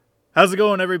How's it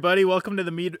going, everybody? Welcome to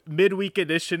the midweek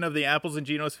edition of the Apples and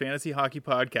Genos Fantasy Hockey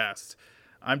Podcast.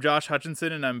 I'm Josh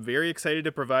Hutchinson, and I'm very excited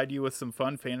to provide you with some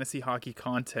fun fantasy hockey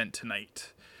content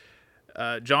tonight.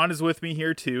 John is with me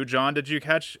here, too. John, did you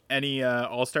catch any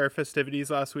All-Star festivities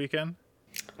last weekend?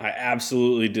 I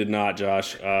absolutely did not,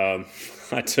 Josh. I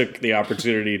took the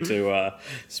opportunity to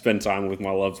spend time with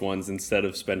my loved ones instead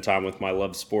of spend time with my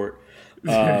loved sport.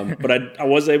 But I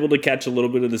was able to catch a little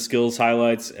bit of the skills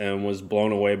highlights and was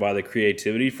blown away by the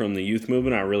creativity from the youth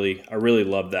movement. I really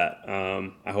love that.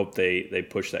 I hope they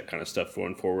push that kind of stuff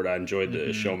going forward. I enjoyed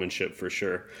the showmanship for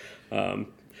sure.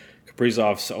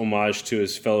 Kaprizov's homage to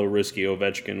his fellow Risky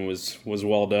Ovechkin was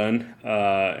well done,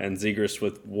 and Zegras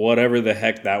with whatever the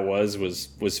heck that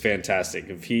was fantastic.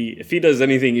 If he does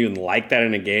anything even like that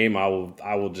in a game, I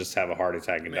will just have a heart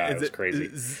attack and die. It was crazy.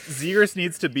 Zegras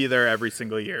needs to be there every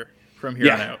single year from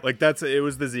here on out. Like it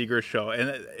was the Zegras show, and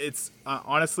it's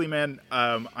honestly, man,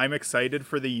 I'm excited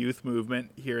for the youth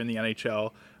movement here in the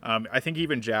NHL. I think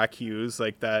even Jack Hughes,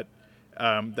 like that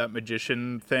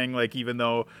magician thing, like even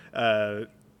though.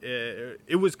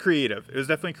 It was creative. It was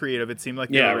definitely creative. It seemed like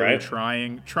they were really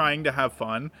trying to have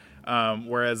fun.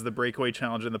 Whereas the breakaway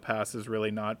challenge in the past has really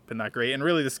not been that great. And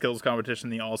really the skills competition,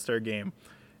 the All-Star game,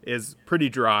 is pretty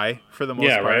dry for the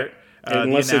most part. Right. The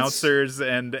announcers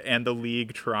and the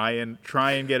league try and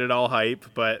get it all hype,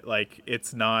 but like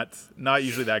it's not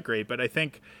usually that great. But I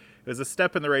think it was a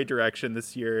step in the right direction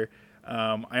this year.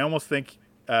 I almost think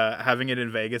having it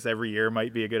in Vegas every year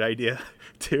might be a good idea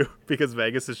too, because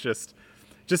Vegas is just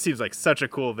seems like such a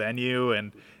cool venue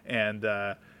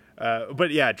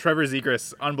but yeah, Trevor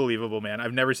Zegras, unbelievable, man.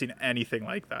 I've never seen anything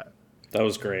like that. That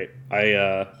was great.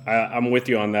 I'm with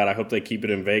you on that. I hope they keep it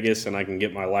in Vegas and I can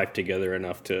get my life together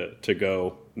enough to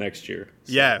go next year.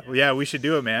 So. Yeah, we should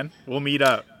do it, man. We'll meet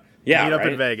up. Yeah, meet up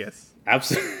in Vegas.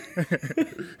 Absolutely.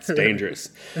 It's dangerous.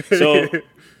 So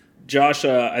Josh,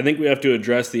 I think we have to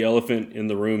address the elephant in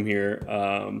the room here.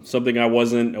 Something I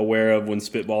wasn't aware of when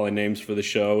spitballing names for the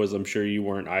show, as I'm sure you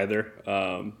weren't either.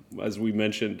 As we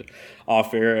mentioned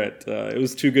off air, it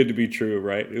was too good to be true,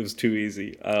 right? It was too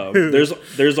easy.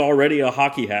 There's already a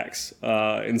Hockey Hacks.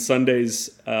 In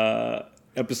Sunday's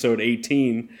episode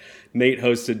 18, Nate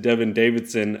hosted Devin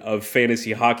Davidson of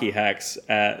Fantasy Hockey Hacks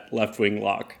at Left Wing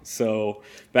Lock. So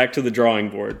back to the drawing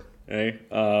board. Eh?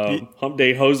 Hump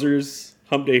Day Hosers.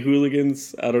 Hump Day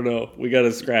Hooligans, I don't know. We got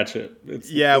to scratch it. It's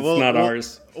not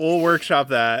ours. We'll workshop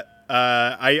that.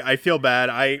 I feel bad.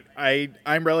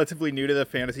 I'm relatively new to the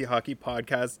fantasy hockey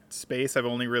podcast space. I've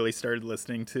only really started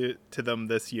listening to them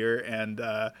this year, and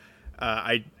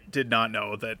I did not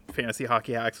know that Fantasy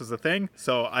Hockey Hacks was a thing.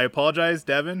 So I apologize,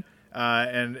 Devin,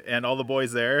 and all the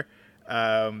boys there.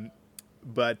 But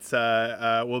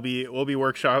we'll be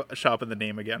workshopping the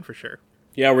name again for sure.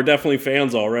 Yeah, we're definitely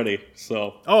fans already.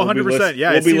 So 100%.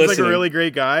 Yeah, it seems like a really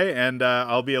great guy, and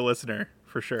I'll be a listener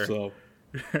for sure. So,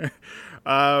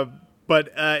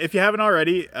 but if you haven't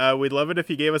already, we'd love it if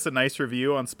you gave us a nice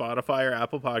review on Spotify or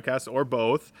Apple Podcasts or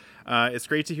both. It's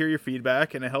great to hear your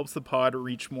feedback, and it helps the pod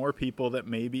reach more people that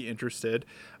may be interested.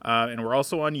 And we're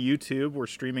also on YouTube. We're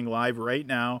streaming live right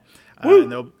now.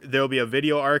 And there'll be a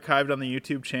video archived on the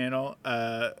YouTube channel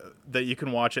that you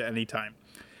can watch at any time.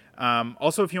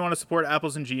 Also, if you want to support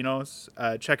Apples and Genos,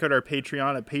 check out our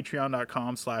Patreon at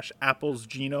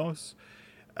patreon.com/applesgenos.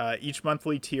 Each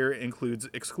monthly tier includes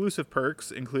exclusive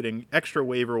perks, including extra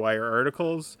waiver wire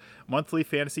articles, monthly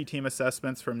fantasy team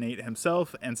assessments from Nate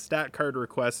himself, and stat card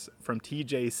requests from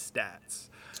TJ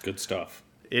Stats. It's good stuff.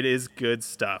 It is good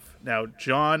stuff. Now,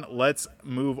 John, let's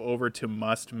move over to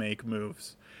Must Make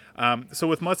Moves. So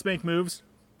with Must Make Moves,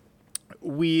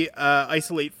 we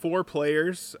isolate 4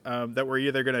 players that we're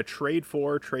either going to trade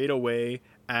for, trade away,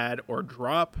 add, or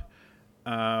drop.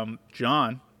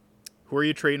 John, who are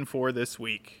you trading for this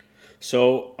week?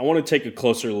 So I want to take a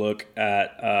closer look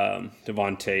at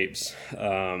Devon Toews.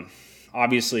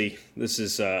 Obviously, this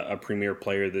is a premier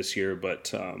player this year,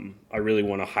 but I really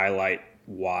want to highlight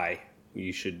why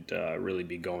you should really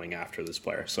be going after this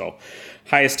player. So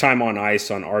highest time on ice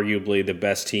on arguably the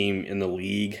best team in the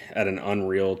league at an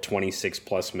unreal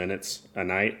 26-plus minutes a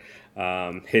night,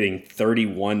 hitting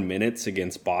 31 minutes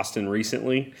against Boston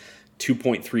recently,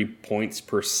 2.3 points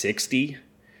per 60,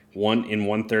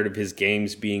 one third of his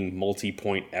games being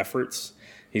multi-point efforts.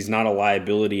 He's not a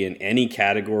liability in any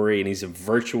category, and he's a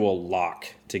virtual lock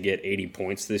to get 80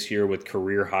 points this year with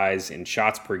career highs in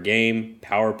shots per game,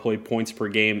 power play points per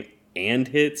game, and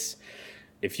hits.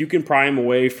 If you can pry him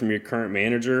away from your current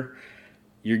manager,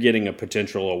 you're getting a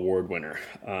potential award winner.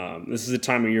 This is a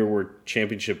time of year where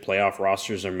championship playoff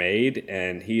rosters are made,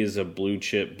 and he is a blue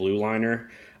chip blue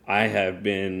liner. I have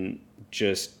been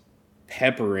just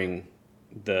peppering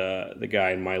the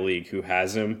guy in my league who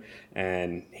has him,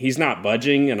 and he's not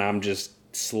budging, and I'm just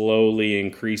slowly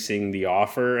increasing the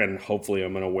offer, and hopefully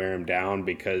I'm going to wear him down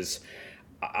because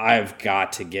I've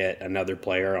got to get another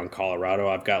player on Colorado.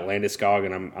 I've got Landeskog,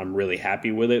 and I'm really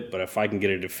happy with it. But if I can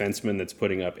get a defenseman that's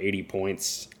putting up 80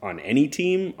 points on any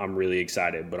team, I'm really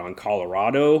excited. But on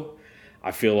Colorado,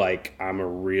 I feel like I'm a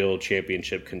real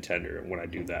championship contender when I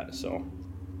do that. So,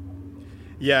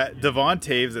 yeah, Devon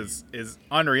Toews is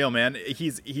unreal, man.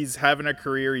 He's having a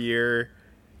career year.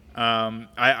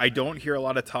 I don't hear a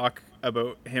lot of talk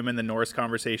about him in the Norris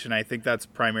conversation. I think that's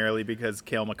primarily because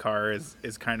Cale Makar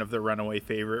is kind of the runaway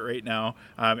favorite right now,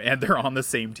 and they're on the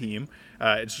same team.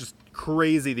 It's just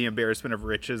crazy the embarrassment of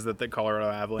riches that the Colorado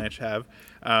Avalanche have,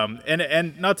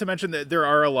 and not to mention that there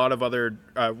are a lot of other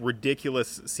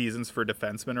ridiculous seasons for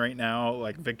defensemen right now.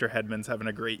 Like Victor Hedman's having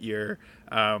a great year,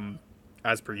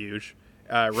 as per usual.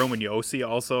 Roman Josi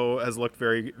also has looked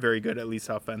very, very good, at least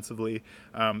offensively.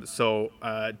 Devon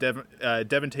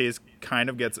Toews kind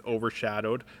of gets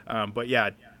overshadowed. But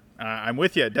yeah, I'm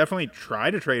with you. Definitely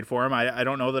try to trade for him. I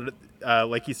don't know that,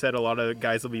 like you said, a lot of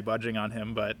guys will be budging on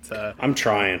him, but I'm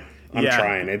trying. I'm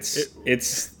trying.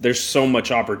 It's there's so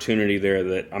much opportunity there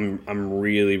that I'm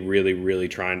really, really, really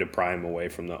trying to pry him away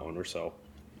from the owner. So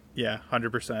yeah,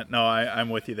 100%. No, I'm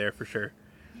with you there for sure.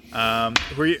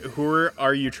 Who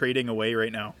are you trading away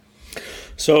right now?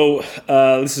 So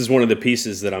this is one of the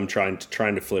pieces that I'm trying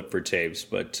to flip for Toews,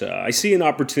 but I see an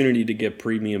opportunity to get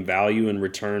premium value in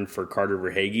return for Carter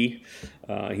Verhaeghe.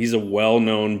 He's a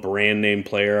well-known brand name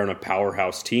player on a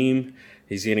powerhouse team.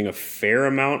 He's getting a fair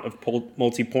amount of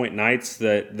multi-point nights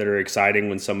that are exciting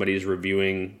when somebody is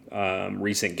reviewing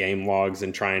recent game logs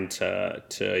and trying to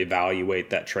evaluate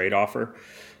that trade offer.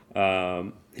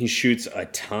 He shoots a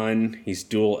ton. He's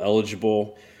dual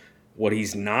eligible. What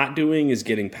he's not doing is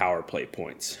getting power play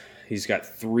points. He's got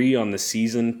 3 on the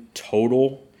season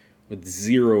total, with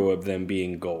 0 of them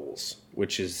being goals,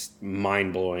 which is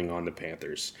mind-blowing on the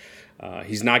Panthers.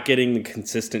 He's not getting the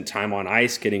consistent time on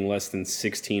ice, getting less than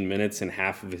 16 minutes in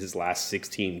half of his last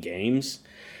 16 games.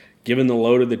 Given the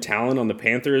load of the talent on the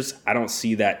Panthers, I don't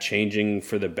see that changing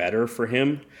for the better for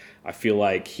him. I feel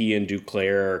like he and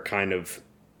Duclair are kind of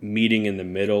meeting in the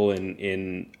middle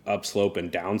in upslope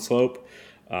and downslope.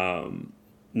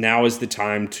 Now is the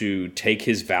time to take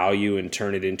his value and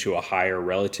turn it into a higher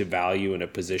relative value in a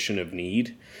position of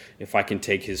need. If I can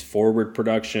take his forward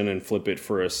production and flip it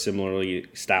for a similarly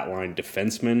stat line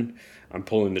defenseman, I'm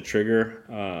pulling the trigger.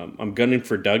 I'm gunning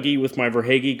for Dougie with my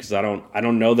Verhaeghe because I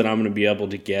don't know that I'm going to be able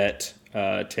to get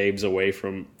Toews away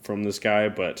from this guy,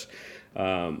 but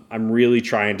I'm really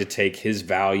trying to take his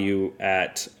value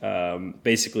at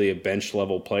basically a bench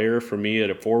level player for me at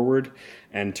a forward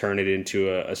and turn it into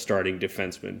a starting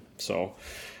defenseman. So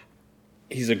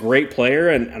he's a great player,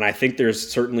 and I think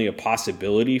there's certainly a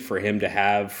possibility for him to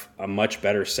have a much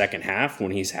better second half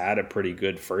when he's had a pretty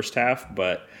good first half.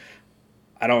 But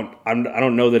I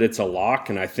don't know that it's a lock,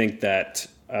 and I think that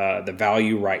the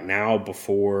value right now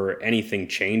before anything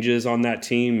changes on that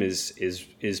team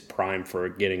is prime for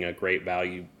getting a great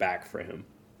value back for him.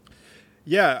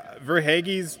 Yeah,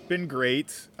 Verhaeghe's been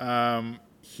great.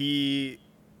 He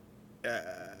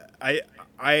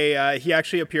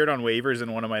actually appeared on waivers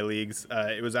in one of my leagues.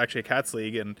 It was actually a Cats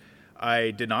league, and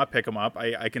I did not pick him up.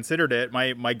 I considered it.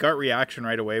 My gut reaction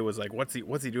right away was like, what's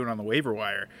he doing on the waiver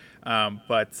wire?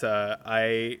 But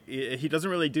he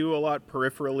doesn't really do a lot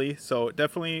peripherally. So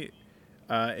definitely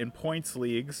in points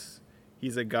leagues,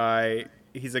 he's a guy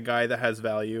that has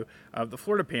value. The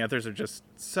Florida Panthers are just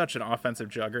such an offensive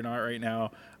juggernaut right now.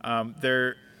 I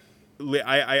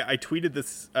tweeted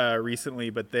this recently,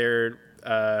 but they're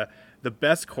the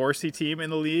best Corsi team in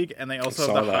the league, and they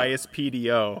also have the highest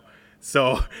PDO.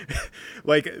 So,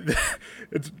 like,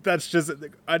 that's just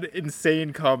an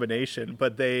insane combination.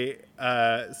 But they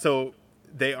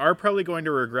are probably going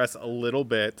to regress a little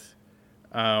bit,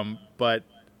 but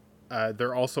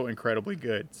they're also incredibly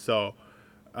good. So,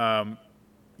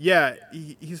 yeah,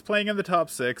 he's playing in the top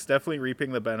 6, definitely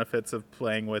reaping the benefits of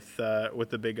playing with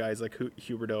the big guys like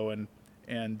Huberdeau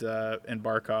and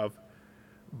Barkov.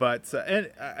 But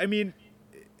and I mean,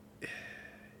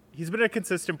 he's been a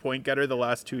consistent point getter the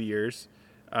last 2 years.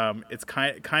 It's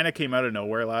kind of came out of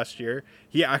nowhere last year.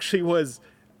 He actually was.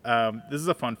 This is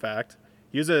a fun fact.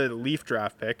 He was a Leaf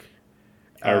draft pick.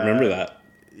 I remember that.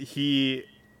 He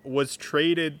was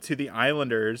traded to the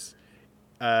Islanders.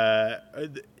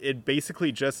 It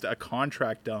basically just a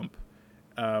contract dump.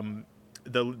 The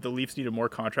Leafs needed more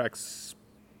contract spots.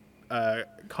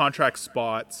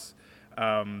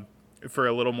 for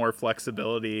a little more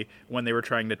flexibility when they were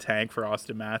trying to tank for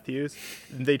Austin Matthews.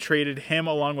 They traded him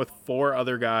along with 4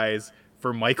 other guys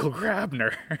for Michael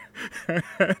Grabner.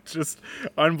 Just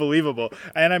unbelievable.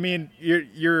 And I mean,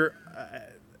 you're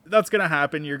that's going to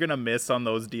happen. You're going to miss on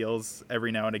those deals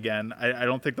every now and again. I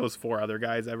don't think those 4 other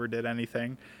guys ever did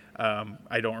anything.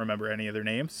 I don't remember any of their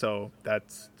names, so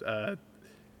that's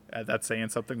saying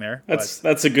something there.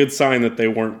 That's a good sign that they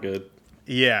weren't good.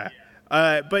 Yeah.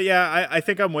 But yeah, I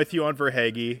think I'm with you on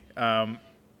Verhaeghe.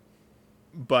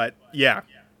 But yeah,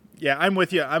 I'm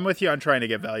with you. I'm with you on trying to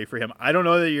get value for him. I don't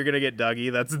know that you're going to get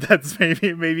Dougie. That's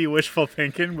maybe wishful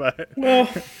thinking, but well,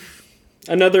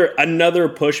 another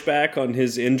pushback on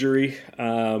his injury,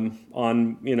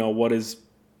 on what is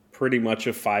pretty much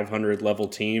a 500 level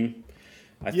team.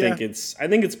 I think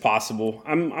it's possible.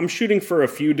 I'm shooting for a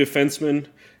few defensemen.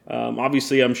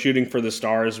 Obviously, I'm shooting for the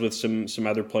Stars with some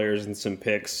other players and some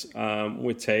picks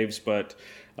with Taves, but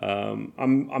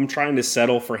I'm trying to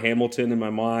settle for Hamilton in my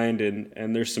mind,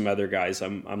 and there's some other guys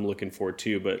I'm looking for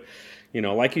too. But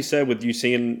like you said, with you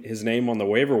seeing his name on the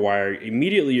waiver wire,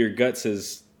 immediately your gut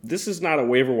says this is not a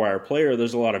waiver wire player.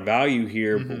 There's a lot of value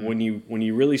here, but when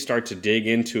you really start to dig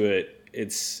into it,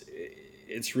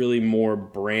 it's really more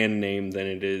brand name than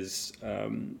it is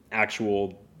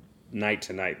actual night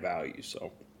to night value.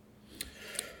 So.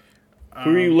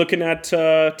 Who are you looking at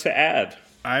to add?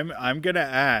 I'm gonna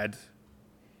add.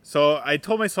 So I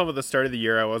told myself at the start of the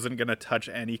year I wasn't gonna touch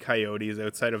any Coyotes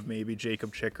outside of maybe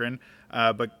Jacob Chychrun,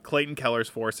 but Clayton Keller's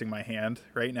forcing my hand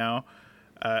right now.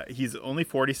 He's only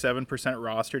 47%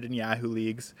 rostered in Yahoo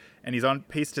leagues, and he's on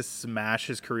pace to smash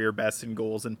his career best in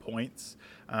goals and points.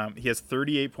 He has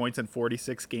 38 points in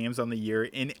 46 games on the year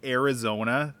in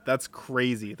Arizona. That's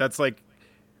crazy. That's like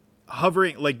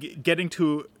hovering, like getting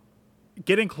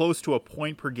close to a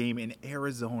point per game in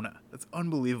Arizona. That's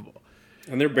unbelievable.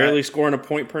 And they're barely scoring a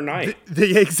point per night.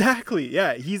 Exactly.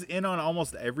 Yeah, he's in on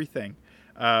almost everything.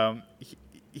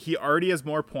 He already has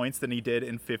more points than he did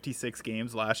in 56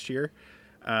 games last year,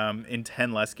 in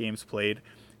 10 less games played.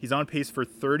 He's on pace for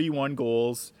 31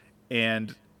 goals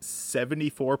and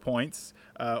 74 points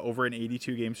over an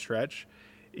 82-game stretch.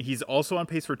 He's also on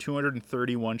pace for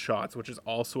 231 shots, which is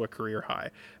also a career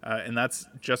high, and that's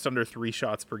just under 3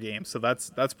 shots per game. So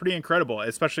that's pretty incredible,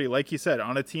 especially, like you said,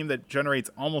 on a team that generates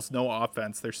almost no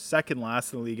offense. They're second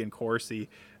last in the league in Corsi,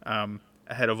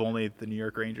 ahead of only the New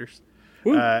York Rangers.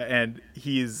 And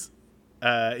he's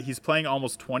playing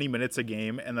almost 20 minutes a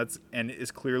game, and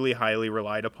is clearly highly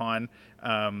relied upon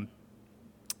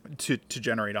to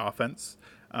generate offense.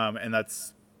 And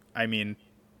that's, I mean,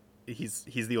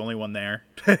 he's the only one there.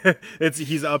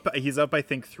 He's up I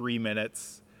think 3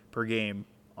 minutes per game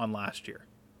on last year,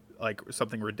 like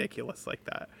something ridiculous like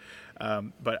that.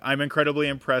 But I'm incredibly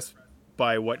impressed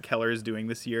by what Keller is doing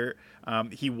this year.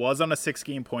 He was on a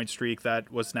 6-game point streak that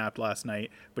was snapped last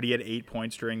night, but he had 8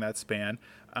 points during that span.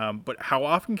 But how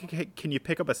often can you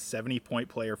pick up a 70-point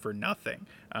player for nothing?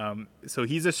 So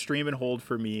he's a stream and hold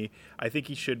for me. I think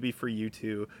he should be for you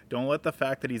too. Don't let the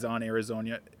fact that he's on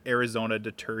Arizona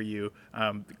deter you.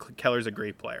 Keller's a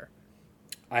great player.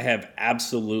 I have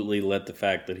absolutely let the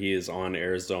fact that he is on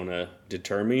Arizona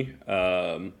deter me.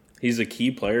 He's a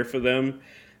key player for them.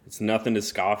 It's nothing to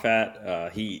scoff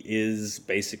at. He is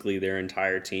basically their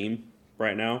entire team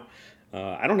right now.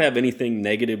 I don't have anything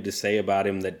negative to say about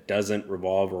him that doesn't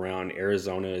revolve around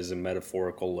Arizona as a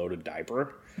metaphorical loaded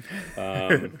diaper.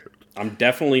 I'm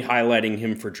definitely highlighting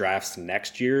him for drafts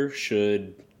next year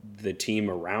should the team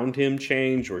around him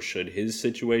change or should his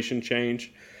situation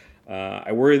change.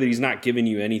 I worry that he's not giving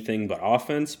you anything but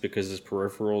offense because his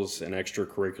peripherals and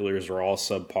extracurriculars are all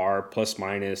subpar, plus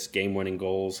minus, game-winning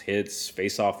goals, hits,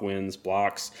 face-off wins,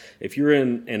 blocks. If you're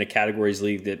in a categories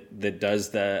league that does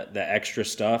the extra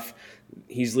stuff,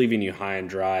 he's leaving you high and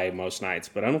dry most nights.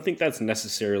 But I don't think that's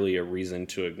necessarily a reason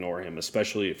to ignore him,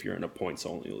 especially if you're in a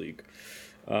points-only league.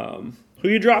 Who are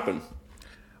you dropping?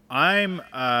 I'm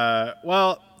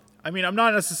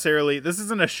not necessarily. This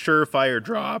isn't a surefire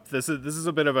drop. This is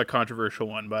a bit of a controversial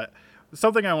one, but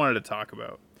something I wanted to talk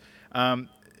about.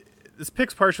 This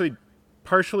pick's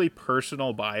partially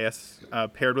personal bias,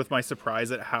 paired with my surprise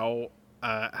at how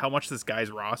much this guy's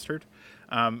rostered.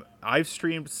 I've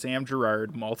streamed Sam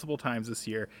Girard multiple times this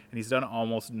year, and he's done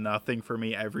almost nothing for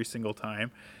me every single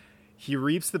time. He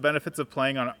reaps the benefits of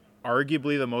playing on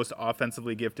arguably the most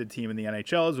offensively gifted team in the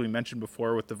NHL, as we mentioned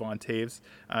before with Devon Taves.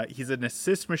 He's an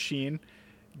assist machine,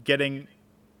 getting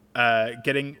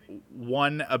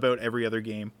one about every other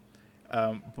game,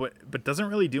 but doesn't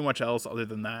really do much else other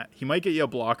than that. He might get you a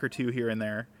block or two here and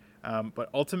there, But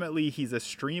ultimately, he's a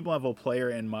stream level player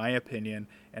in my opinion,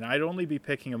 and I'd only be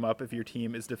picking him up if your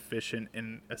team is deficient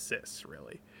in assists,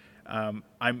 really.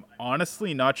 I'm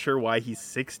honestly not sure why he's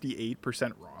 68%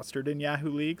 rostered in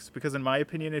Yahoo leagues, because in my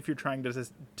opinion, if you're trying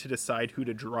to decide who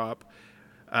to drop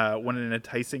when an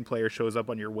enticing player shows up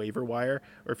on your waiver wire,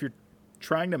 or if you're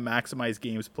trying to maximize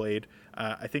games played,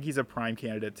 I think he's a prime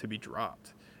candidate to be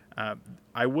dropped.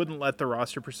 I wouldn't let the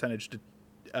roster percentage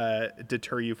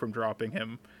deter you from dropping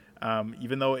him,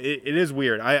 even though it is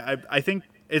weird. I think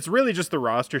it's really just the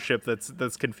rostership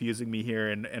that's confusing me here,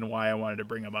 and why I wanted to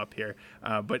bring him up here.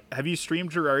 But have you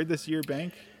streamed Gerrard this year,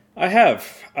 Bank? I have,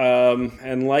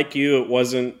 and like you, it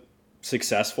wasn't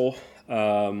successful.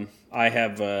 I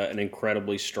have an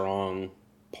incredibly strong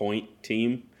point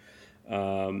team,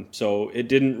 so it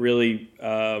didn't really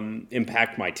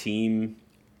impact my team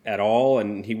at all,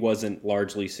 and he wasn't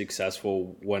largely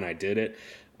successful when I did it.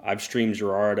 I've streamed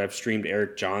Gerrard, I've streamed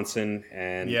Eric Johnson,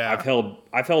 and I've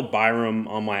held Byram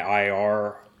on my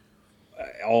IR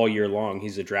all year long.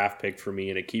 He's a draft pick for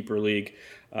me in a keeper league.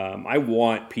 I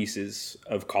want pieces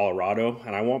of Colorado,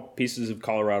 and I want pieces of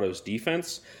Colorado's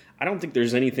defense. I don't think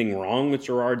there's anything wrong with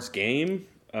Gerrard's game.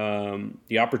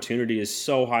 The opportunity is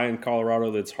so high in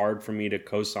Colorado that it's hard for me to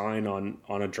co-sign on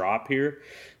a drop here.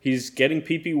 He's getting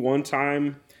PP one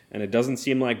time, and it doesn't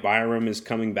seem like Byram is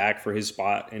coming back for his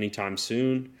spot anytime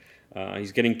soon.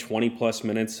 He's getting 20-plus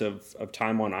minutes of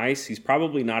time on ice. He's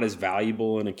probably not as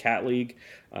valuable in a cat league,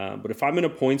 but if I'm in a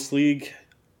points league,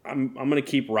 I'm going to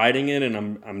keep riding it, and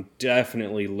I'm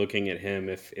definitely looking at him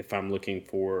if I'm looking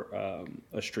for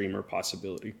a streamer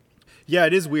possibility. Yeah,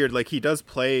 it is weird. Like, he does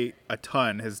play a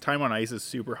ton. His time on ice is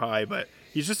super high, but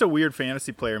he's just a weird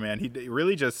fantasy player, man. He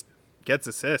really just gets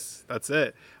assists. That's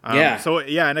it. Yeah. So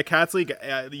yeah, in a Cats league,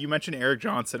 you mentioned Eric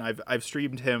Johnson. I've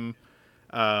streamed him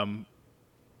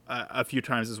a few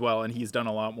times as well, and he's done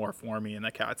a lot more for me in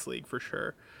the Cats league for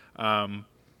sure.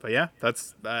 But yeah,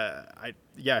 that's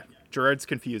Gerrard's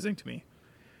confusing to me.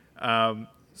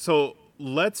 So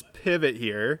let's pivot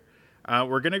here.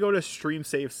 We're gonna go to Stream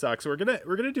Save Sucks. We're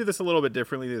gonna do this a little bit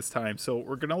differently this time. So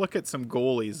we're gonna look at some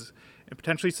goalies and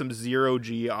potentially some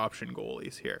 0G option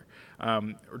goalies here.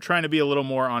 We're trying to be a little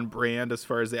more on brand as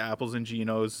far as the Apples and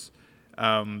Genos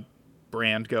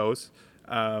brand goes.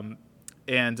 And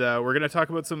we're gonna talk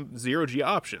about some 0G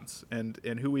options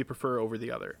and who we prefer over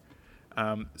the other.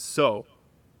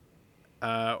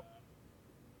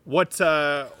 What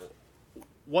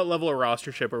level of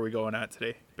rostership are we going at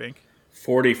today, Bink?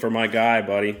 40 for my guy,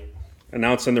 buddy.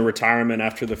 Announcing the retirement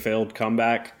after the failed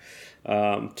comeback.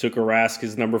 Took a Rask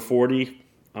as number 40.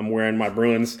 I'm wearing my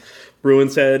Bruins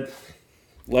head.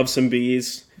 Love some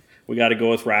bees. We got to go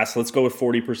with Rask. Let's go with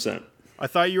 40%. I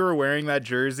thought you were wearing that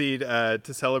jersey to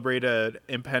celebrate an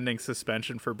impending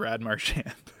suspension for Brad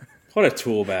Marchand. What a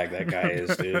tool bag that guy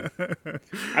is, dude.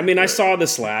 I mean, I saw the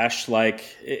slash. Like,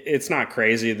 it's not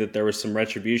crazy that there was some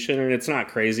retribution, and it's not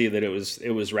crazy that it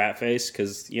was rat face,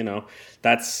 because, you know,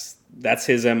 that's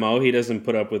his MO. He doesn't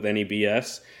put up with any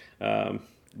BS.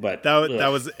 But that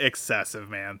was excessive,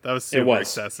 man. That was super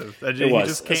excessive.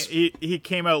 He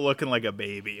came out looking like a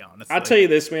baby, honestly. I'll tell you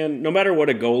this, man. No matter what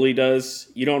a goalie does,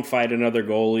 you don't fight another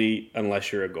goalie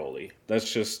unless you're a goalie. That's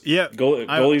just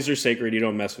goalies are sacred. You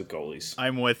don't mess with goalies.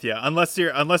 I'm with you. Unless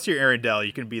you're Aaron Dell,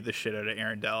 you can beat the shit out of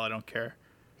Aaron Dell. I don't care.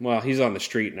 Well, he's on the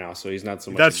street now, so he's not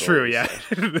so much. That's true. Yeah.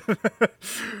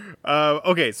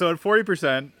 Okay, so at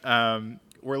 40%,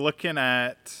 we're looking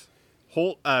at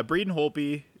Braden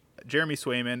Holtby, Jeremy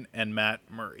Swayman, and Matt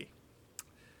Murray.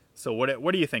 So what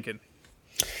are you thinking?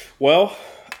 Well,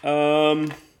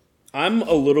 I'm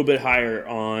a little bit higher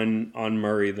on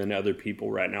Murray than other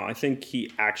people right now. I think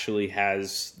he actually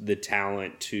has the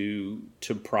talent to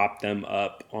prop them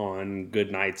up on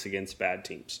good nights against bad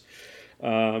teams.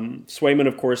 Swayman,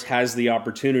 of course, has the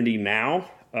opportunity now.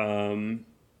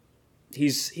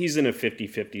 He's in a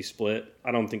 50-50 split.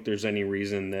 I don't think there's any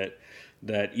reason that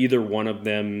either one of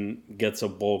them gets a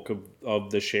bulk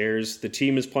of the shares. The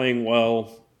team is playing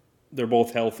well. They're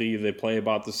both healthy. They play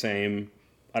about the same.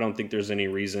 I don't think there's any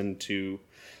reason to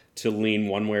lean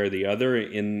one way or the other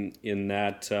in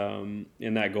that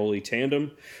goalie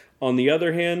tandem. On the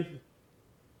other hand,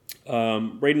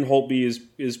 Braden Holtby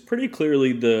is pretty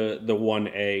clearly the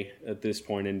 1A at this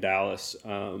point in Dallas.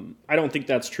 I don't think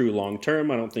that's true long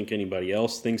term. I don't think anybody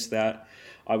else thinks that.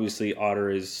 Obviously, Otter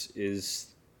is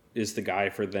the guy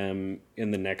for them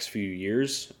in the next few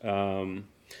years.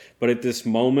 But at this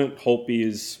moment,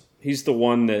 Holtby he's the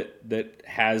one that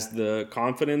has the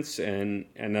confidence, and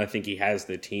I think he has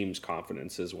the team's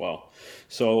confidence as well.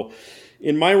 So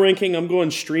in my ranking, I'm going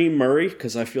Stream Murray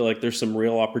because I feel like there's some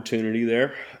real opportunity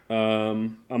there.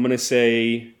 I'm going to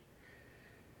say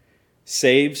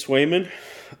save Swayman,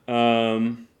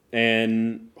 and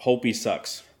Holtby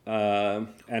sucks.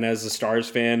 And as a Stars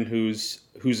fan who's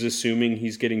assuming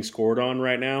he's getting scored on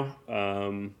right now,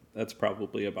 that's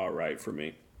probably about right for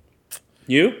me.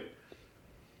 You?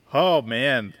 Oh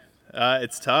man,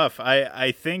 it's tough.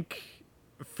 I think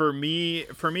for me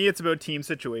it's about team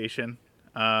situation.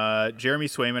 Jeremy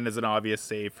Swayman is an obvious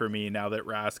save for me now that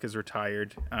Rask is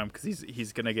retired, because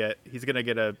he's gonna get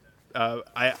a.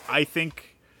 I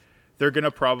think they're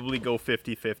gonna probably go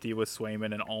 50-50 with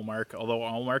Swayman and Allmark. Although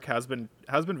Allmark has been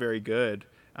very good,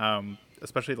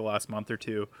 especially the last month or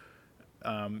two.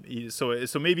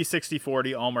 So maybe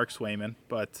 60-40 Allmark Swayman,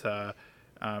 but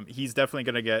he's definitely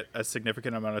gonna get a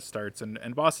significant amount of starts.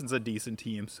 And Boston's a decent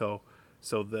team, so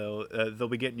they'll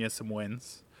be getting you some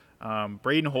wins.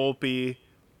 Braden Holtby.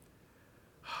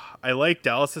 I like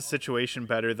Dallas' situation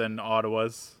better than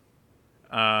Ottawa's.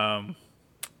 Man.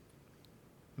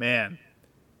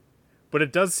 But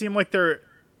it does seem like they're.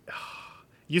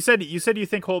 You said you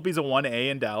think Holtby's a 1A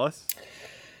in Dallas?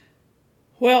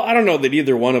 Well, I don't know that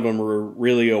either one of them are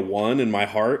really a 1 in my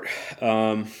heart.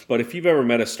 But if you've ever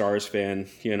met a Stars fan,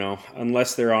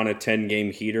 unless they're on a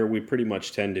 10-game heater, we pretty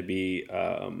much tend to be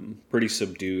pretty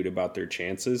subdued about their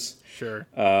chances. Sure.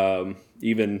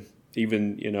 Even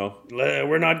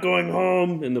we're not going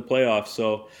home in the playoffs.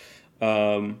 So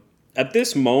at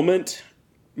this moment,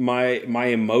 my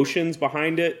emotions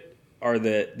behind it are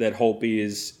that Holtby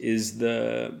is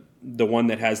the one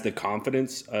that has the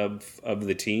confidence of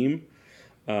the team.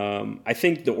 I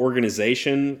think the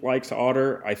organization likes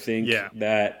Otter. I think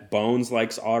that Bones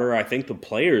likes Otter. I think the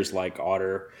players like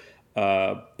Otter.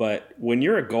 But when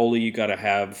you're a goalie, you got to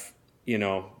have,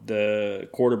 the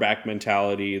quarterback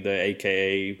mentality, the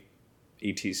AKA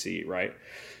ETC, right?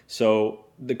 So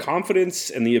the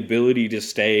confidence and the ability to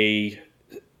stay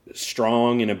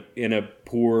strong in a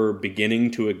poor beginning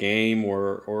to a game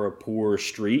or a poor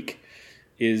streak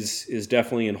is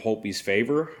definitely in Holtby's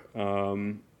favor.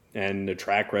 And the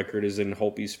track record is in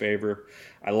Holtby's favor.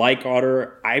 I like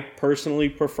Otter. I personally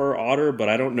prefer Otter, but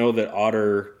I don't know that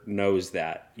Otter knows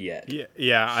that yet.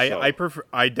 Yeah. So.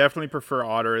 I definitely prefer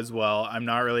Otter as well. I'm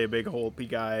not really a big Holtby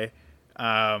guy,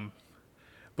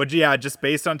 but yeah, just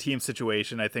based on team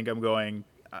situation, I think I'm going.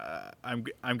 I'm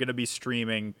going to be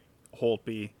streaming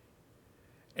Holtby,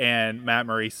 and Matt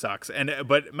Murray sucks.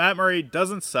 But Matt Murray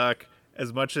doesn't suck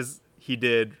as much as he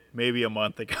did maybe a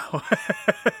month ago.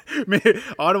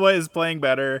 Ottawa is playing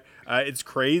better. It's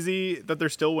crazy that they're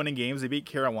still winning games. They beat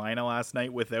Carolina last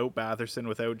night without Batherson,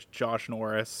 without Josh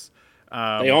Norris.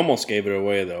 They almost gave it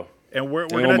away, though. And we're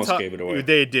going to gave it away.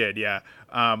 They did, yeah.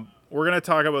 We're going to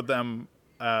talk about them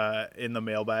in the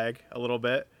mailbag a little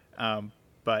bit.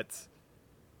 But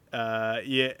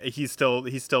he's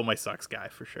still my sucks guy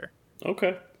for sure.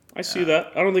 Okay, I see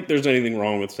that. I don't think there's anything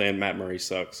wrong with saying Matt Murray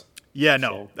sucks. Yeah,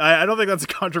 no. So. I don't think that's a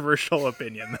controversial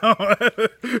opinion, though.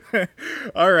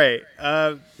 All right.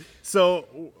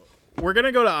 So we're going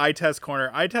to go to Eye Test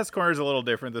Corner. Eye Test Corner is a little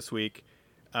different this week.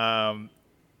 So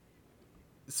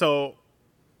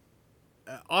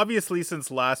obviously since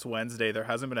last Wednesday, there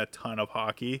hasn't been a ton of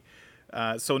hockey.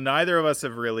 So neither of us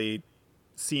have really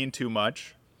seen too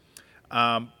much.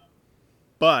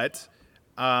 But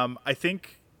I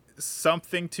think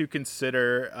something to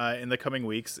consider in the coming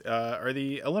weeks are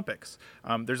the Olympics.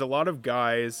 There's a lot of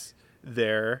guys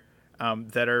there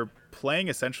that are playing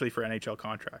essentially for NHL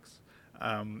contracts.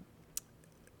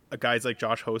 Guys like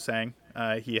Josh Hosang,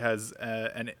 he has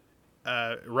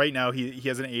right now he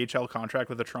has an AHL contract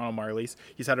with the Toronto Marlies.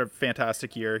 He's had a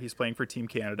fantastic year. He's playing for Team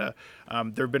Canada.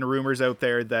 There have been rumors out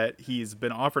there that he's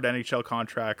been offered NHL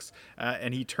contracts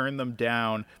and he turned them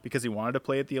down because he wanted to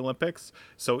play at the Olympics.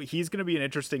 So he's going to be an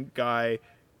interesting guy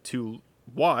to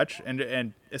watch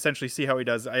and essentially see how he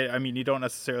does. I mean, you don't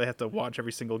necessarily have to watch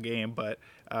every single game, but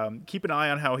keep an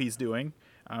eye on how he's doing.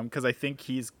 Because I think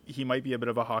he might be a bit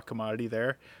of a hot commodity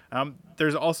there.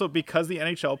 There's also, because the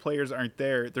NHL players aren't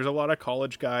there, there's a lot of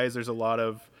college guys. There's a lot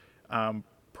of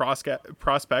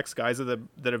prospects, guys that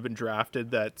have been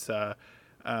drafted that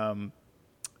are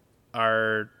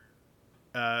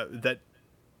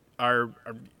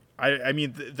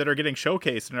getting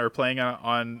showcased and are playing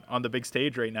on the big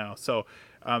stage right now. So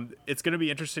it's going to be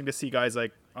interesting to see guys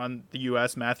like on the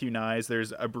U.S. Matthew Nyes.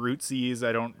 There's Abruzzes.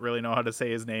 I don't really know how to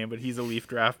say his name, but he's a Leaf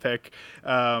draft pick.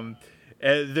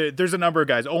 There's a number of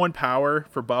guys. Owen Power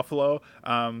for Buffalo.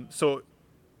 So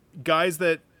guys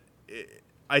that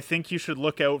I think you should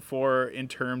look out for in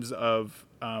terms of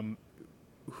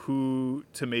who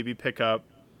to maybe pick up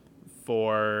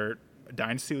for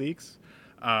dynasty leagues.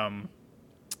 I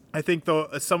think though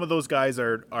some of those guys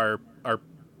are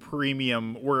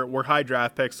premium. We're high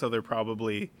draft picks, so they're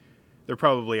probably they're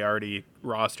probably already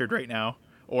rostered right now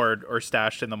or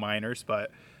stashed in the minors. But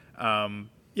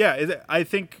I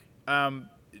think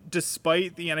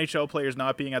despite the NHL players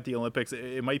not being at the Olympics,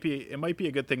 it might be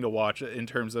a good thing to watch in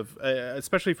terms of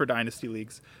especially for dynasty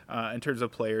leagues, in terms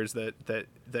of players that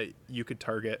you could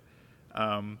target.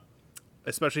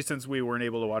 Especially since we weren't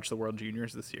able to watch the World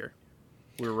Juniors this year.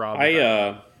 We were robbed.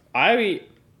 I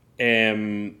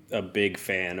am a big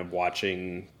fan of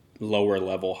watching lower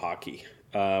level hockey,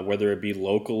 whether it be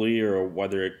locally or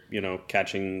whether it,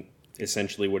 catching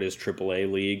essentially what is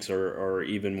AAA leagues or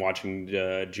even watching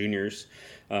juniors.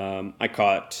 I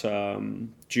caught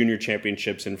junior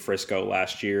championships in Frisco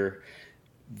last year.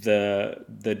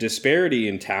 The disparity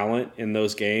in talent in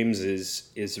those games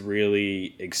is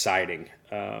really exciting.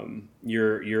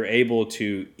 You're able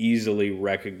to easily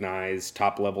recognize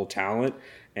top level talent,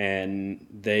 and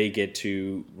they get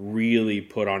to really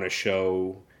put on a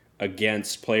show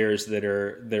against players that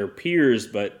are their peers,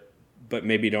 but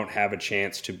maybe don't have a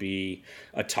chance to be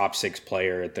a top 6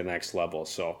 player at the next level.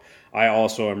 So I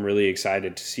also am really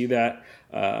excited to see that.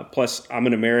 Plus, I'm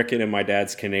an American and my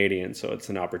dad's Canadian, so it's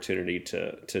an opportunity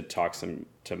to talk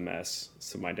to mess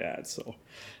to my dad. So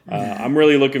I'm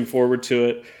really looking forward to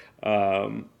it.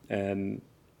 And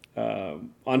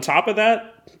on top of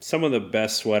that, some of the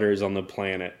best sweaters on the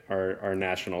planet are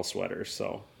national sweaters.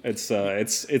 So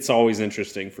it's always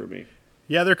interesting for me.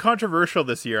 Yeah, they're controversial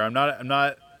this year. I'm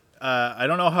not. I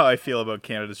don't know how I feel about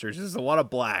Canada's jerseys. There's a lot of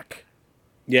black.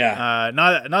 Yeah.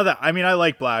 Not that. I mean, I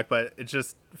like black, but it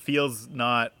just feels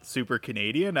not super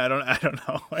Canadian. I don't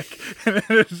know. Like,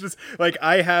 it's just like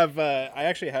I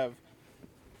actually have.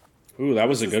 Ooh, that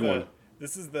was a good one.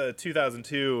 This is the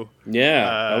 2002.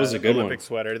 Yeah, that was a good Olympic one.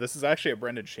 sweater. This is actually a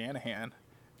Brendan Shanahan.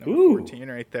 Number Ooh. 14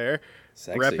 right there.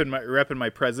 Sexy. Repping my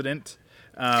president.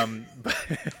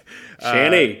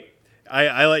 Shanny.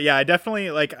 I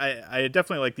definitely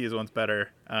like these ones better.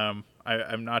 I'm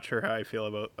not sure how I feel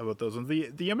about those ones.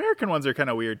 The American ones are kind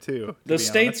of weird too. The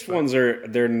States ones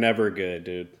they're never good,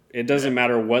 dude. It doesn't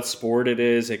matter what sport it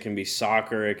is. It can be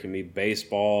soccer, it can be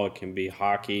baseball, it can be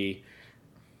hockey,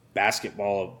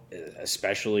 basketball,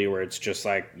 especially where it's just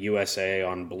like USA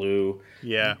on blue.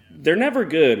 Yeah, they're never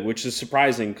good, which is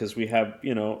surprising because we have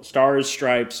stars,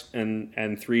 stripes,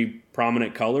 and 3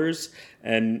 prominent colors.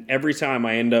 And every time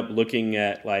I end up looking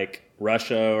at like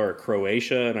Russia or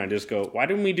Croatia, and I just go, why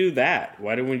didn't we do that?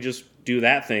 Why didn't we just do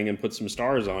that thing and put some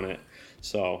stars on it?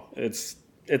 So it's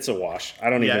a wash. I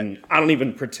don't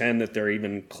even pretend that they're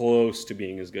even close to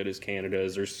being as good as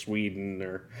Canada's or Sweden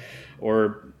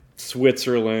or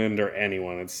Switzerland or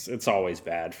anyone. It's always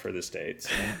bad for the States.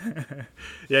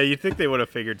 Yeah, you'd think they would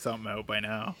have figured something out by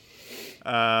now.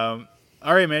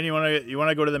 All right, man. You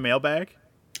wanna go to the mailbag?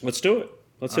 Let's do it.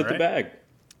 Let's hit the bag.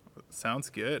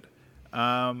 Sounds good.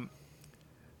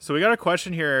 So we got a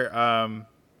question here.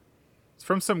 It's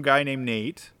from some guy named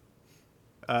Nate.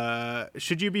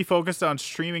 Should you be focused on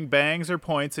streaming bangs or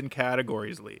points in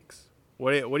categories leagues?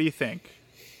 What do you think?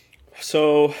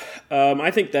 So I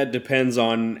think that depends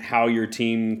on how your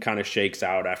team kind of shakes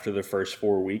out after the first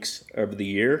 4 weeks of the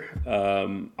year.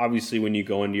 Obviously, when you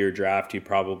go into your draft, you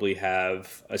probably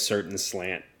have a certain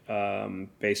slant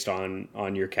based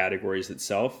on your categories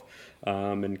itself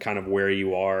and kind of where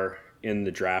you are in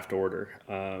the draft order.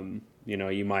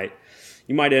 You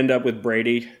might end up with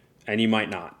Brady and you might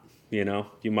not. You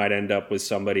might end up with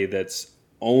somebody that's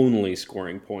only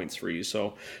scoring points for you.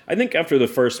 So I think after the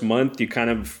first month, you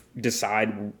kind of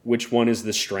decide which one is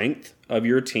the strength of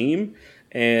your team.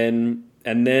 And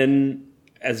then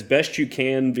as best you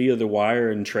can via the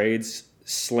wire and trades,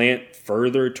 slant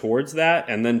further towards that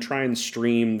and then try and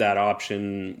stream that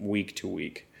option week to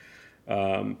week.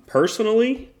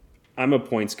 Personally, I'm a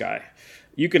points guy.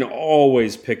 You can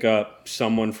always pick up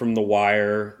someone from the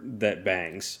wire that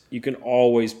bangs. You can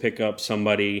always pick up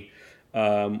somebody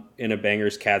in a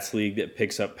Bangers Cats league that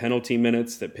picks up penalty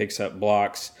minutes, that picks up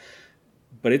blocks.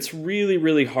 But it's really,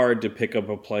 really hard to pick up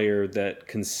a player that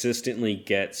consistently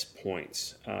gets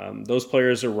points. Those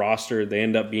players are rostered. They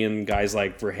end up being guys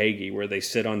like Verhaeghe, where they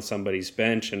sit on somebody's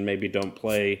bench and maybe don't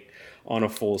play on a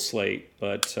full slate.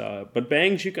 But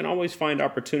bangs, you can always find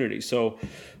opportunities. So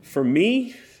for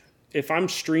me, if I'm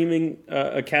streaming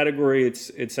a category,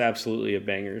 it's absolutely a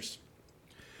Bangers.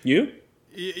 You?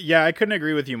 Yeah, I couldn't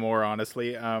agree with you more,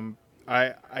 honestly.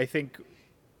 I think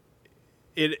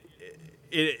it's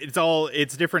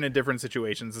different in different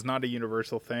situations. It's not a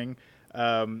universal thing.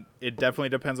 It definitely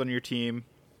depends on your team.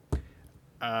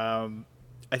 I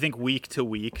think week to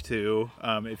week too.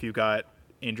 If you've got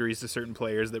injuries to certain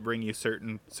players that bring you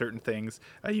certain things,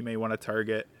 you may want to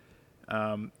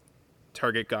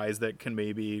target guys that can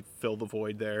maybe fill the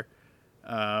void there.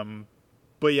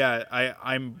 but yeah,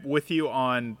 I'm with you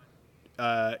on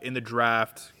in the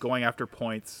draft going after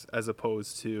points as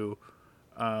opposed to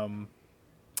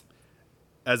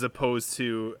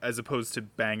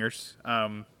bangers,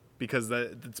 because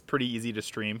that's pretty easy to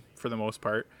stream for the most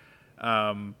part.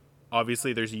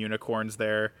 Obviously, there's unicorns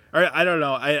there. Or I don't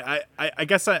know. I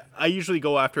guess I usually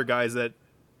go after guys that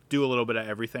do a little bit of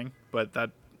everything, but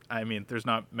there's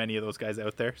not many of those guys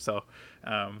out there. So,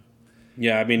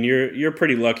 yeah, I mean, you're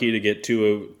pretty lucky to get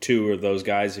two of those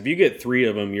guys. If you get three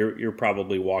of them, you're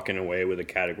probably walking away with a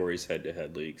categories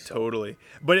head-to-head league. So. Totally.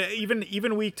 But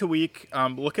even week to week,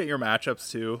 look at your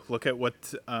matchups too. Look at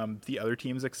what the other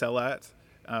teams excel at.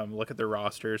 Look at their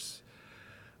rosters.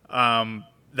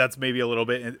 That's maybe a little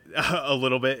bit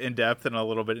in depth and a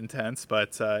little bit intense,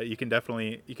 but you can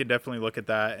definitely look at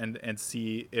that and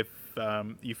see if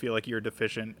you feel like you're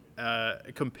deficient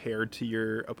compared to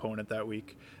your opponent that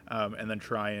week, and then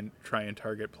try and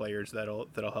target players that'll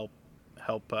help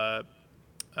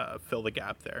fill the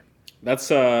gap there.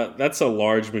 That's a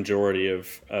large majority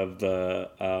of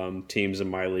the teams in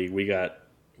my league. We got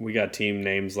team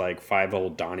names like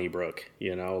 5-Old Donnybrook,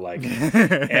 like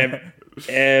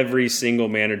every single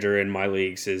manager in my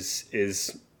leagues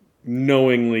is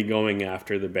knowingly going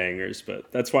after the bangers, but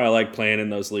that's why I like playing in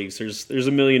those leagues. There's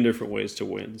a million different ways to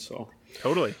win. So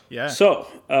totally, yeah. So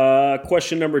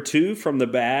question number 2 from the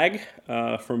bag,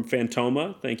 from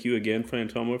Fantoma. Thank you again,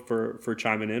 Fantoma, for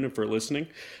chiming in and for listening.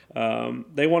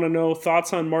 They want to know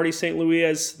thoughts on Marty St. Louis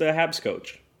as the Habs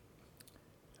coach.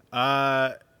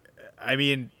 I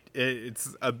mean,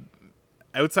 it's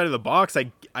outside of the box.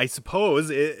 I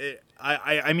suppose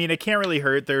I mean, it can't really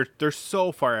hurt. They're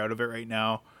so far out of it right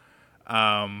now.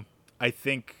 I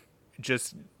think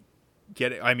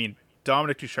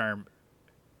Dominic Ducharme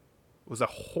was a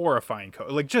horrifying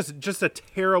coach. Like just a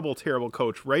terrible, terrible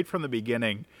coach right from the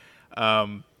beginning.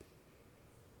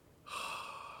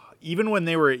 Even when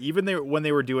they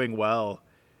were doing well,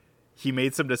 he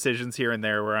made some decisions here and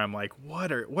there where I'm like,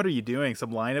 what are you doing?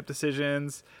 Some lineup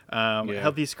decisions,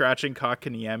 healthy scratching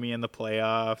Kotkaniemi in the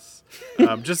playoffs.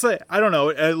 Just like, I don't know,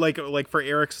 like for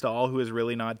Eric Stahl, who is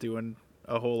really not doing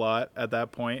a whole lot at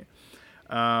that point.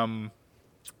 I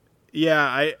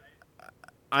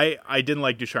didn't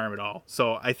like Ducharme at all.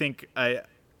 So I think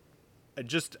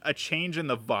just a change in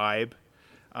the vibe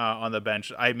on the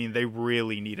bench. I mean, they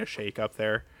really need a shake up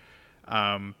there.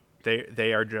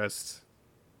 They are just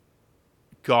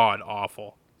god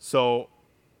awful. So,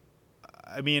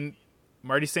 I mean,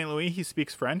 Marty St. Louis, he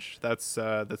speaks French. That's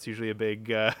usually a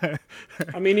big. I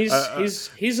mean, he's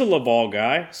a Laval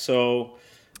guy, so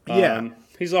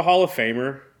he's a Hall of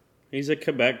Famer. He's a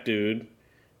Quebec dude.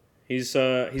 He's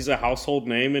a household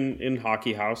name in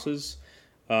hockey houses.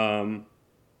 I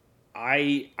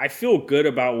feel good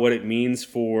about what it means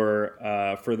for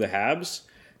the Habs.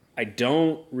 I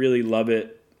don't really love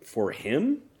it for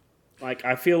him. Like,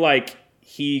 I feel like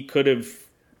he could have,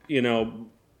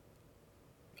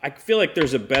 I feel like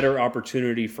there's a better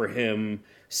opportunity for him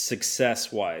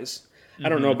success-wise. Mm-hmm. I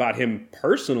don't know about him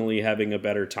personally having a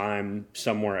better time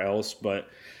somewhere else, but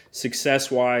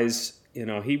success-wise,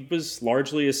 he was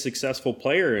largely a successful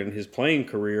player in his playing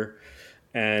career,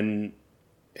 and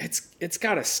it's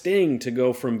got a sting to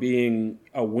go from being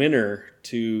a winner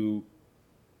to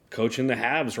coaching the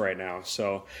Habs right now.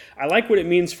 So I like what it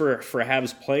means for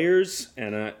Habs players,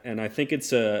 and I think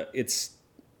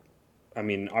I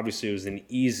mean, obviously it was an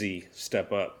easy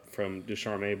step up from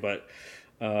Ducharme, but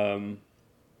I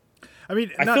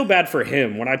feel bad for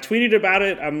him. When I tweeted about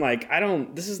it, I'm like,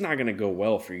 this is not going to go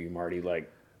well for you, Marty. Like,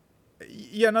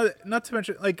 yeah, not to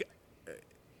mention, like,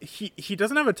 he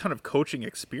doesn't have a ton of coaching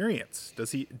experience.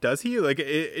 Does he? Like,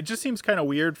 it just seems kind of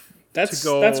weird.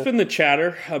 That's been the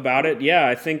chatter about it. Yeah,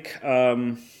 I think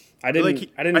I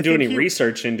didn't do any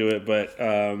research into it, but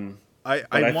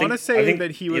I want to say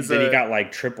that he was that he got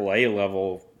like AAA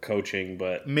level coaching,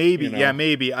 but maybe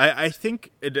maybe I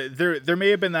think there may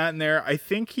have been that in there. I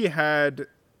think he had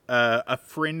a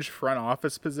fringe front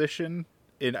office position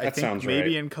in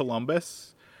maybe in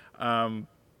Columbus.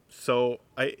 So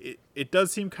it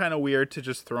does seem kind of weird to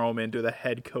just throw him into the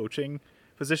head coaching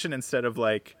position instead of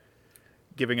like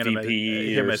giving him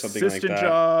an assistant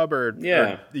job or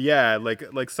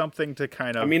like something to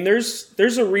kind of. I mean,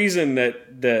 there's a reason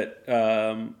that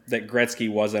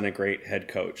Gretzky wasn't a great head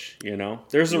coach.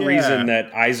 There's a reason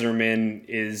that Yzerman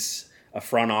is a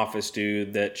front office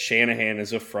dude, that Shanahan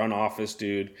is a front office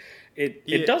dude.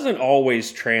 It doesn't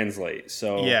always translate.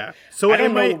 So So I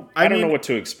don't know what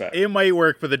to expect. It might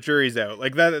work, but the jury's out.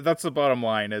 Like that's the bottom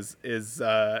line. Is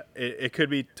it could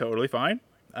be totally fine.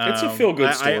 It's a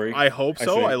feel-good story. I hope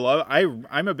so. think.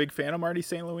 I'm a big fan of Marty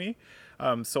St. Louis,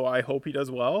 so I hope he does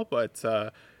well. But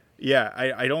yeah,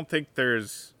 I don't think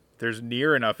there's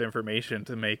near enough information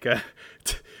to make a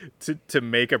to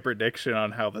make a prediction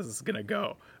on how this is gonna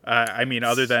go. I mean,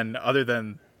 other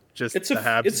than just it's the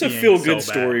Habs a being feel-good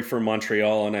so story bad. for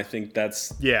Montreal, and I think that's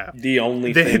the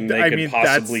only thing they could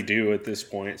possibly that's- do at this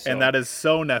point. So. And that is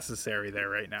so necessary there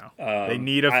right now. They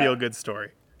need a feel-good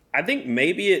story. I think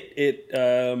maybe it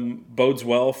bodes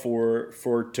well for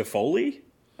Toffoli.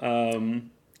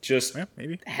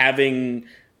 Maybe having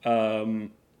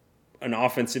an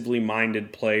offensively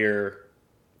minded player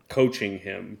coaching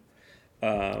him.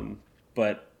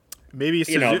 But maybe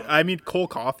I mean Cole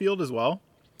Caulfield as well.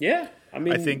 Yeah, I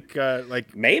mean, I think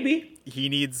maybe he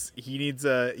needs a maybe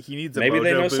mojo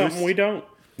they know boost. something we don't.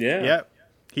 Yeah,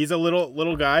 he's a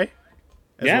little guy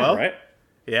as yeah, well. right.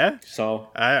 Yeah, so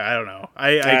I don't know.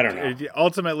 I don't know.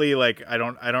 Ultimately, I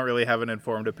don't really have an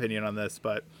informed opinion on this,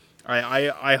 but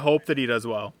I hope that he does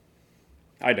well.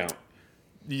 I don't.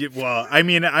 Well, I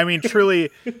mean,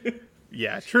 truly.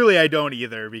 Yeah, truly, I don't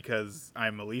either because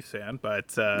I'm a Leafs fan.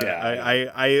 But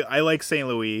I like St.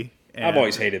 Louis. And I've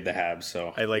always hated the Habs,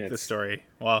 so I like the story.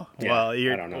 Well, I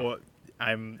don't know. Well,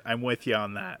 I'm with you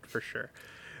on that for sure.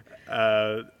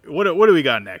 What do we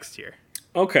got next here?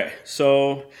 Okay,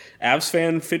 so Avs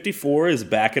fan 54 is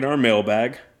back in our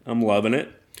mailbag. I'm loving it.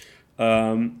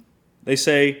 They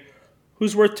say,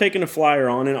 who's worth taking a flyer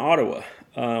on in Ottawa?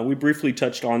 We briefly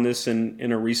touched on this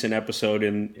in a recent episode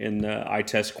in the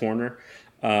iTest Corner.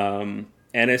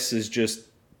 Ennis is just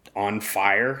on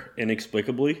fire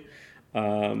inexplicably.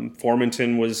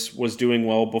 Formanton was doing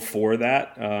well before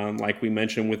that. Like we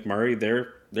mentioned with Murray,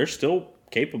 they're still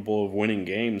capable of winning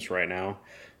games right now.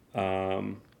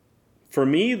 For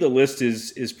me, the list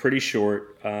is pretty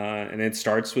short, and it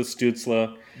starts with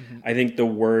Stützle. Mm-hmm. I think the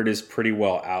word is pretty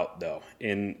well out, though.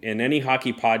 In any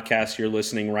hockey podcast you're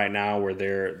listening right now where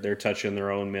they're touching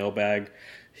their own mailbag,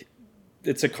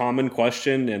 it's a common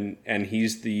question, and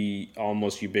he's the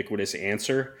almost ubiquitous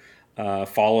answer,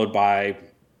 followed by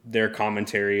their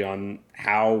commentary on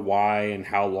how, why, and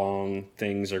how long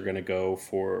things are going to go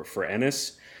for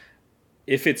Ennis.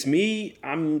 If it's me,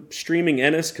 I'm streaming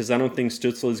Ennis because I don't think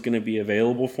Stützle is going to be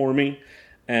available for me,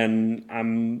 and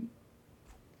I'm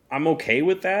okay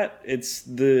with that.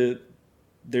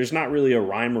 There's not really a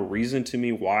rhyme or reason to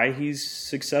me why he's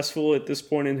successful at this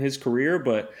point in his career,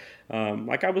 but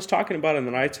like I was talking about in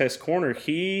the Eye Test Corner,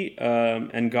 he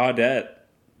and Gaudette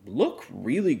look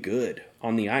really good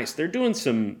on the ice. They're doing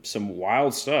some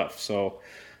wild stuff, so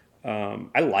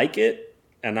I like it.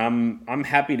 And I'm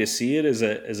happy to see it as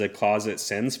a closet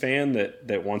Sens fan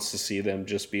that wants to see them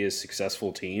just be a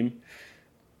successful team.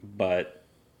 But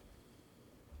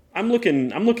I'm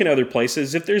looking other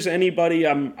places. If there's anybody,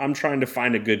 I'm trying to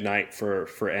find a good night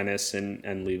for Ennis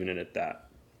and leaving it at that.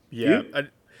 Yeah.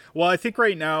 Well, I think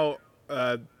right now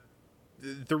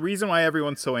the reason why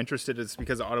everyone's so interested is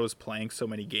because Ottawa's playing so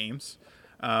many games.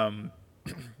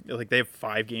 Like they have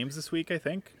 5 games this week, I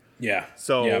think. Yeah.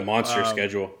 So monster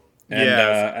schedule. And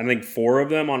I think 4 of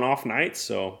them on off nights.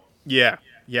 So yeah.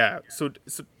 So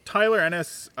Tyler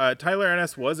Ennis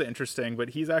was interesting,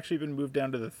 but he's actually been moved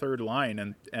down to the third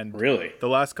line, and really the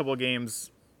last couple of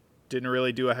games didn't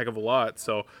really do a heck of a lot.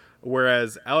 So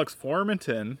whereas Alex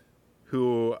Formanton,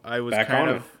 who I was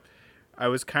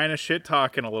kind of shit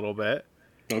talking a little bit.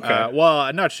 Okay.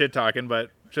 Well, not shit talking,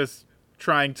 but just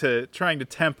trying to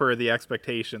temper the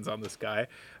expectations on this guy.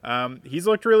 He's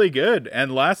looked really good,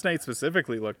 and last night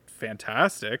specifically looked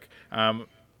fantastic.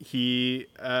 He's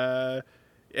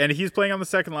playing on the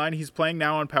second line. He's playing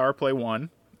now on power play 1,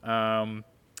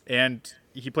 and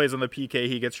he plays on the PK.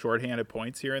 He gets shorthanded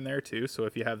points here and there too. So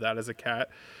if you have that as a cat,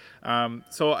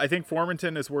 so I think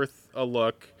Formanton is worth a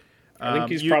look. I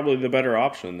think he's probably the better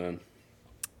option then.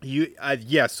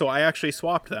 Yes, so I actually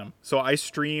swapped them. So I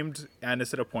streamed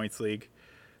Ennis at a points league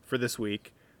for this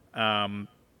week.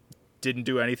 Didn't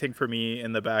do anything for me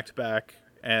in the back-to-back,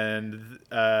 and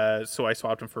so I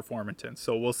swapped him for Formanton.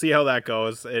 So we'll see how that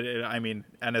goes. I mean,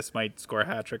 Ennis might score a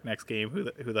hat-trick next game. Who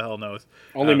the hell knows?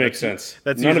 Only makes sense.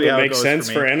 That's None of it how makes goes sense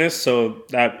for for Ennis, so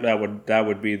that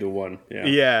would be the one.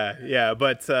 Yeah.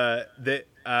 But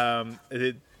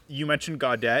you mentioned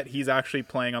Gaudette. He's actually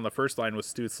playing on the first line with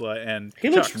Stützle, and he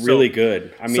looks really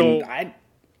good. I mean,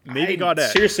 maybe I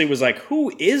Gaudette. Seriously was like,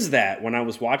 who is that when I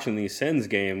was watching these Sens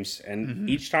games, and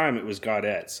each time it was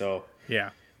Gaudette. So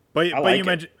yeah, but you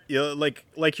mentioned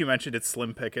like you mentioned, it's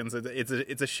slim pickings.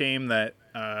 It's a shame that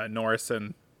Norris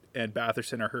and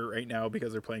Batherson are hurt right now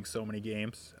because they're playing so many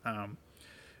games.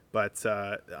 But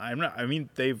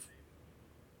they've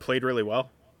played really well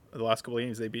the last couple of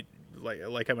games. They beat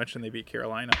like I mentioned, they beat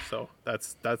Carolina, so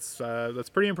that's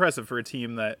pretty impressive for a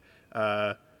team that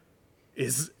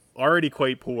is already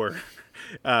quite poor,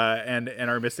 and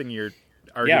are missing your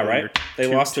yeah, right. They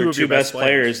lost their two best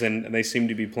players, and they seem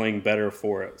to be playing better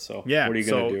for it. So yeah, what are you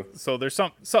gonna do? So there's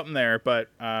something there, but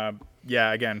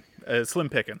yeah, again, slim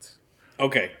pickings.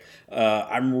 Okay,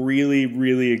 I'm really,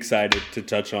 really excited to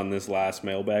touch on this last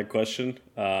mailbag question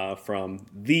from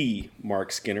the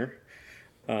Mark Skinner.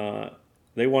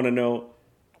 They want to know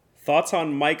thoughts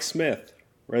on Mike Smith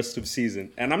rest of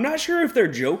season, and I'm not sure if they're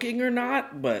joking or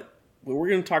not, but we're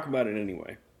going to talk about it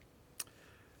anyway.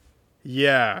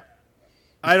 Yeah,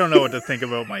 I don't know what to think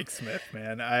about Mike Smith,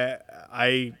 man.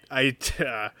 I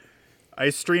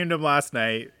streamed him last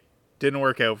night. Didn't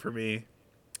work out for me.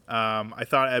 I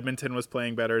thought Edmonton was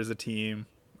playing better as a team.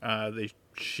 They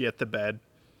shit the bed.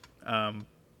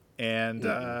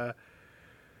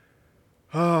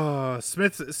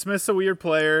 Smith's a weird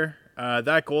player.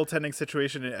 That goaltending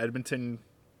situation in Edmonton,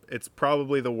 it's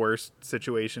probably the worst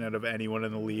situation out of anyone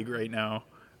in the league right now.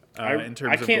 In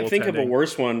terms I can't of think of a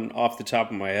worse one off the top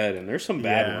of my head, and there's some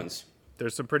bad ones.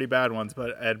 There's some pretty bad ones,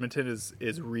 but Edmonton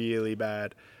is really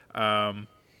bad.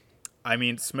 I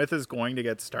mean, Smith is going to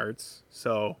get starts,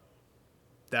 so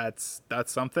that's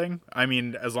something. I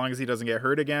mean, as long as he doesn't get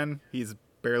hurt again, he's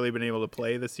barely been able to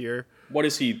play this year. What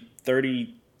is he,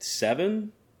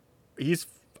 37?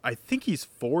 I think he's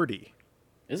 40.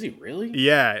 Is he really?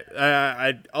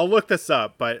 Yeah, I'll look this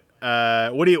up, but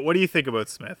what do you think about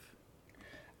Smith?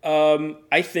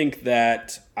 I think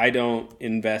that I don't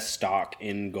invest stock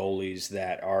in goalies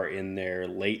that are in their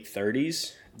late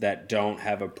 30s that don't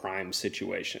have a prime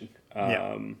situation.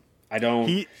 I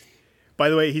don't. By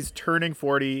the way, he's turning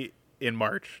 40 in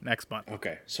March next month.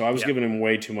 Okay, so I was giving him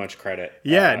way too much credit.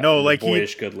 Yeah, no, like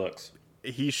boyish good looks.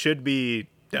 He should be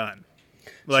done.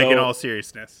 In all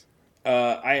seriousness.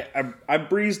 I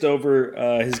breezed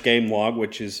over his game log,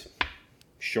 which is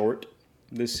short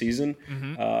this season.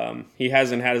 Mm-hmm. He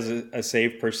hasn't had a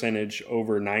save percentage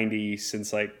over 90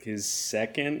 since like his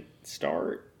second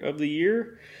start of the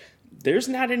year. There's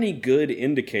not any good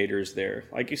indicators there.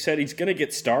 Like you said, he's going to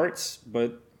get starts,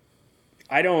 but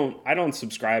I don't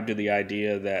subscribe to the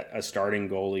idea that a starting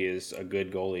goalie is a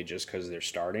good goalie just because they're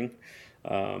starting.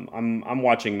 I'm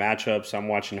watching matchups. I'm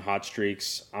watching hot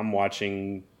streaks. I'm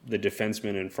watching the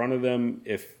defenseman in front of them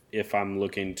if I'm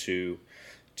looking to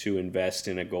invest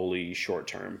in a goalie short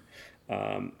term.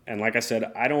 And like I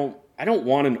said, I don't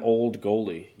want an old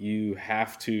goalie. You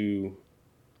have to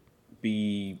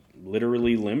be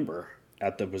literally limber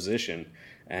at the position,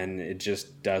 and it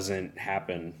just doesn't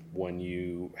happen when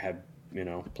you have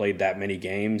played that many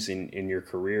games in your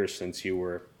career since you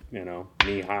were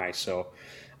knee high. So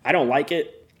I don't like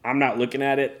it. I'm not looking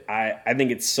at it. I think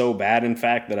it's so bad, in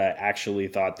fact, that I actually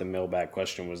thought the mailbag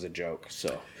question was a joke.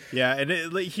 So yeah, and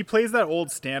he plays that old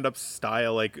stand-up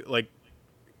style, like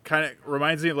kind of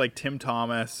reminds me of like Tim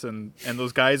Thomas and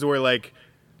those guys who are like,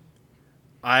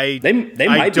 they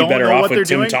might be better off with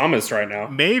Tim Thomas right now.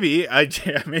 Maybe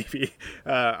maybe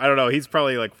I don't know. He's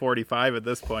probably like 45 at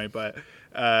this point, but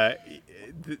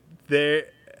he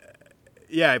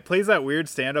plays that weird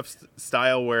stand-up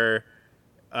style where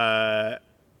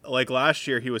like last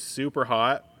year he was super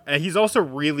hot, and he's also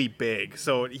really big,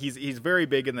 so he's very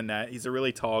big in the net. He's a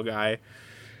really tall guy.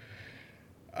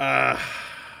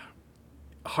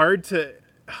 Hard to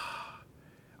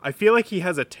I feel like he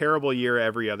has a terrible year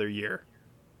every other year.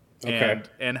 Okay.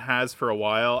 And has for a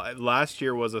while. Last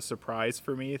year was a surprise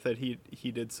for me that he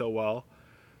did so well.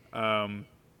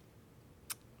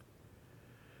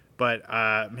 But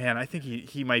man, I think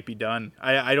he might be done.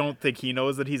 I don't think he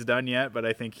knows that he's done yet, but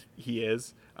I think he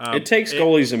is. It takes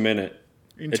goalies a minute.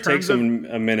 It takes them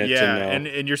a minute to know.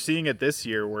 And you're seeing it this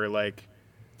year where like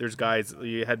there's guys,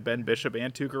 you had Ben Bishop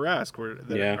and Tuukka Rask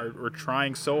are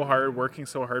trying so hard, working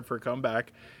so hard for a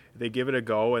comeback. They give it a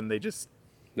go and they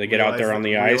get out there on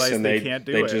the ice and they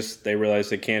realize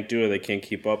they can't do it. They can't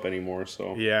keep up anymore.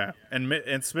 So yeah,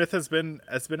 and Smith has been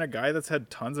a guy that's had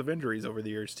tons of injuries over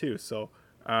the years too. So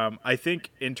I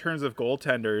think in terms of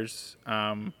goaltenders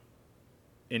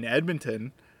in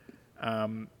Edmonton,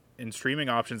 in streaming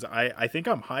options, I think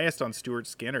I'm highest on Stuart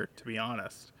Skinner, to be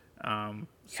honest.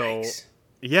 Yikes.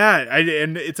 Yeah,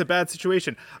 and it's a bad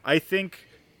situation. I think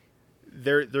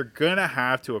they're gonna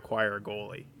have to acquire a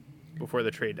goalie before the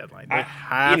trade deadline. That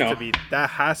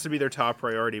has to be their top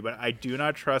priority. But I do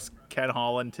not trust Ken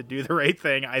Holland to do the right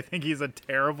thing. I think he's a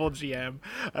terrible GM.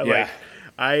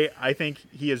 I think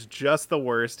he is just the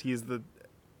worst.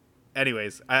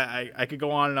 Anyways, I could go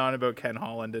on and on about Ken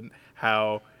Holland and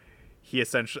how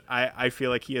I feel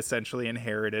like he essentially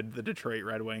inherited the Detroit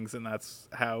Red Wings, and that's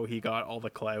how he got all the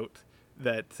clout.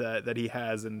 that he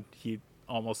has, and he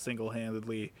almost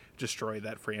single-handedly destroyed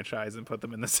that franchise and put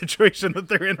them in the situation that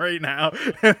they're in right now.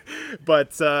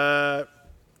 But yeah,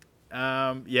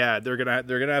 they're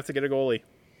gonna have to get a goalie.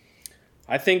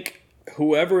 I think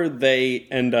whoever they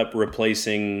end up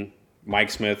replacing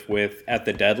Mike Smith with at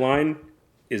the deadline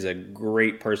is a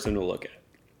great person to look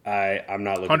at. I'm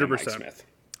not looking 100%. At Mike Smith.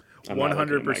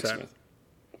 100%.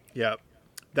 Yeah,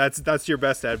 that's your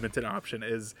best Edmonton option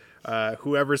is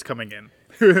whoever's coming in.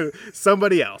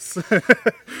 Somebody else.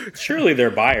 Surely they're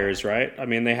buyers, right? I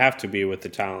mean, they have to be with the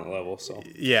talent level. So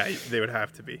yeah, they would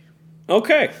have to be.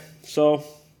 Okay, so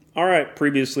all right,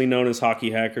 previously known as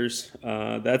Hockey Hackers.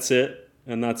 That's it,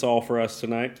 and that's all for us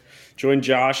tonight. Join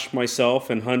Josh, myself,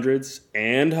 and hundreds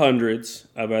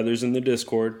of others in the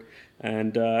Discord,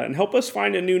 and help us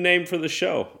find a new name for the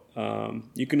show.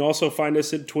 You can also find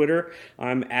us at Twitter.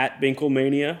 I'm at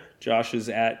Binklemania. Josh is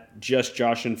at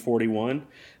JustJoshin41,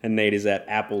 and Nate is at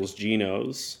Apples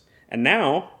Genos. And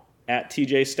now at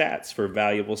TJ Stats for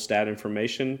valuable stat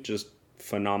information, just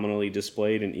phenomenally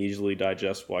displayed and easily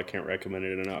digestible. I can't recommend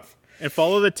it enough. And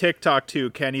follow the TikTok too.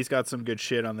 Kenny's got some good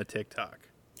shit on the TikTok.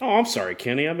 Oh, I'm sorry,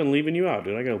 Kenny. I've been leaving you out,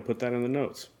 dude. I got to put that in the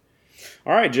notes.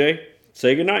 All right, Jay.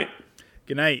 Say goodnight.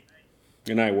 Good night.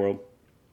 Good night, world.